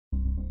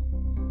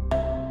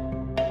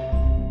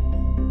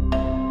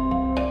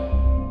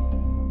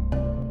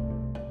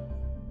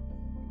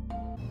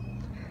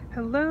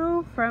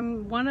Hello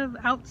from one of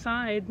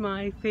outside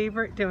my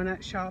favorite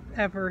donut shop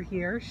ever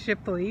here,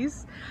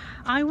 Shipley's.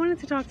 I wanted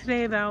to talk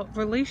today about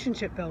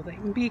relationship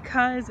building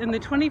because in the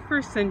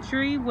 21st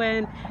century,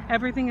 when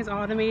everything is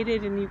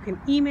automated and you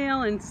can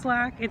email and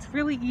Slack, it's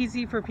really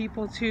easy for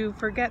people to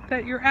forget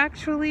that you're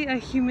actually a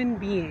human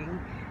being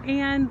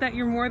and that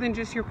you're more than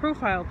just your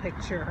profile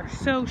picture.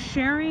 So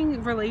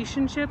sharing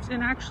relationships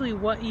and actually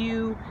what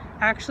you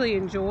actually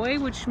enjoy,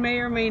 which may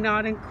or may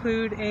not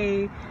include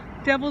a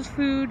devil's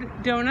food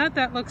donut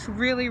that looks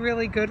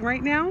really good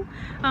right now,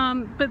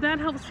 but that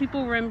helps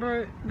people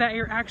remember that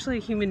you're actually a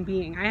human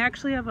being. I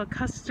actually have a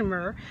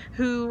customer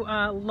who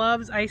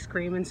loves ice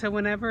cream, and so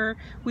whenever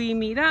we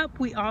meet up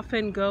we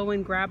often go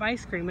and grab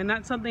ice cream, and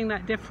that's something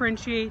that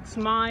differentiates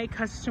my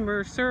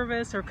customer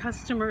service or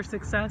customer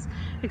success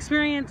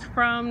experience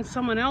from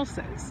someone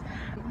else's.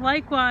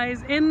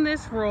 Likewise, in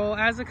this role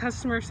as a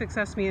customer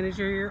success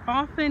manager, you're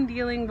often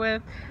dealing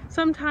with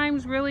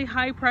sometimes really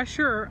high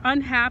pressure or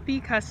unhappy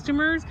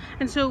customers,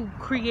 and so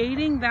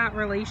creating that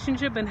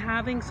relationship and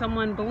having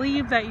someone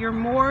believe that you're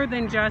more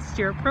than just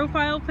your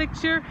profile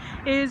picture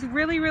is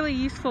really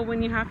useful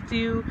when you have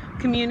to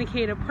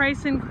communicate a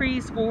price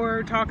increase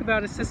or talk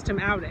about a system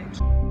outage.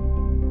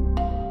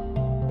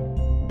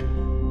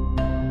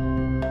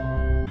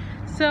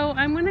 So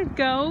I'm gonna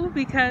go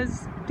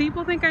because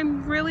people think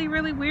I'm really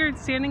weird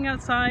standing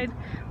outside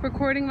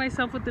recording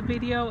myself with the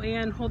video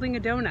and holding a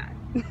donut.